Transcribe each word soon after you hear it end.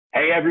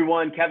Hey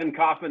everyone, Kevin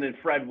Kauffman and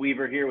Fred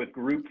Weaver here with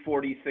Group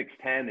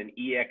 4610 and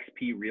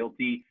eXp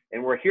Realty,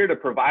 and we're here to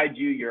provide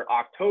you your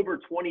October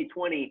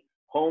 2020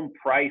 home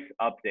price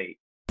update.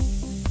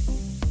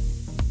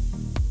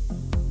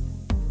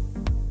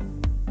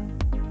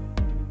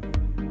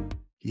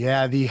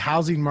 Yeah, the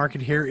housing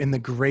market here in the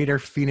greater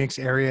Phoenix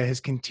area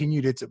has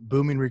continued its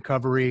booming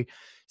recovery.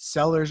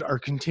 Sellers are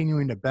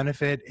continuing to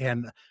benefit.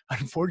 And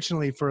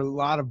unfortunately, for a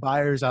lot of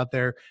buyers out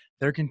there,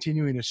 they're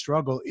continuing to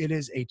struggle. It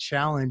is a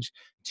challenge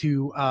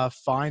to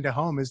find a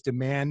home as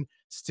demand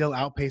still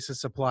outpaces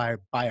supply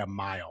by a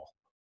mile.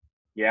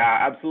 Yeah,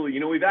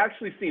 absolutely. We've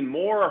actually seen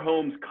more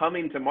homes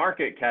coming to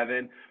market,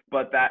 Kevin,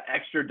 but that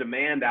extra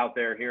demand out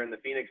there here in the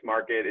Phoenix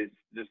market is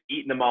just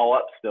eating them all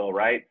up still,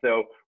 right?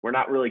 So we're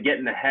not really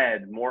getting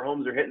ahead. More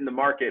homes are hitting the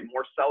market.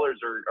 More sellers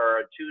are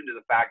attuned to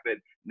the fact that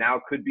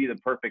now could be the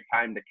perfect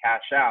time to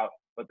cash out,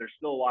 but there's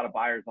still a lot of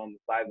buyers on the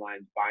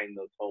sidelines buying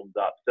those homes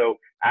up. So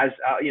as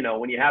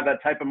when you have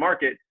that type of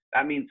market,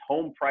 that means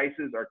home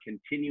prices are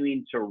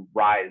continuing to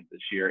rise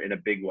this year in a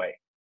big way.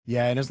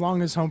 Yeah, and as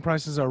long as home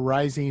prices are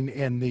rising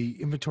and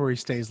the inventory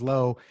stays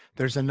low,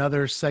 there's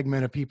another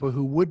segment of people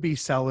who would be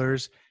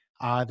sellers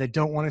that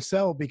don't want to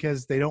sell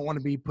because they don't want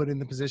to be put in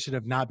the position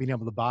of not being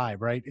able to buy,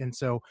 right? And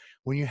so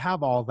when you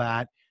have all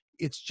that,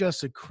 it's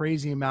just a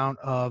crazy amount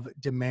of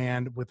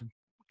demand with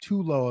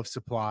too low of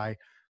supply.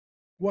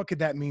 What could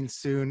that mean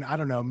soon? I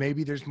don't know.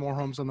 Maybe there's more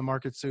homes on the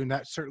market soon.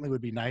 That certainly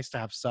would be nice to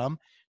have some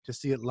to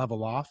see it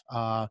level off.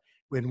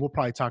 And we'll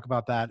probably talk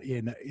about that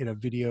in a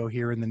video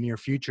here in the near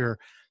future.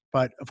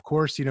 But of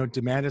course,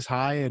 demand is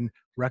high and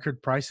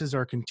record prices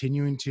are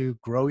continuing to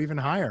grow even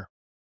higher.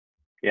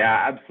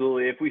 Yeah,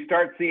 absolutely. If we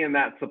start seeing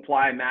that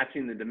supply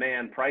matching the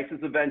demand, prices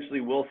eventually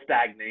will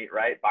stagnate,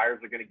 right? Buyers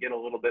are going to get a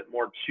little bit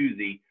more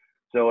choosy.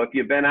 So if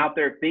you've been out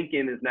there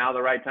thinking is now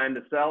the right time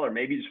to sell, or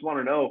maybe you just want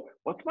to know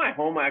what's my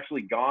home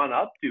actually gone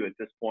up to at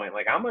this point?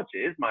 Like how much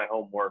is my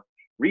home worth?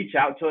 Reach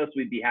out to us.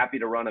 We'd be happy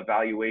to run a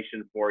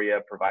valuation for you,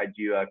 provide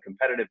you a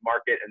competitive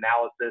market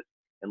analysis,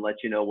 and let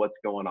you know what's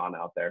going on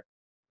out there.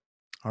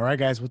 All right,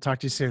 guys, we'll talk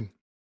to you soon.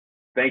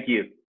 Thank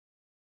you.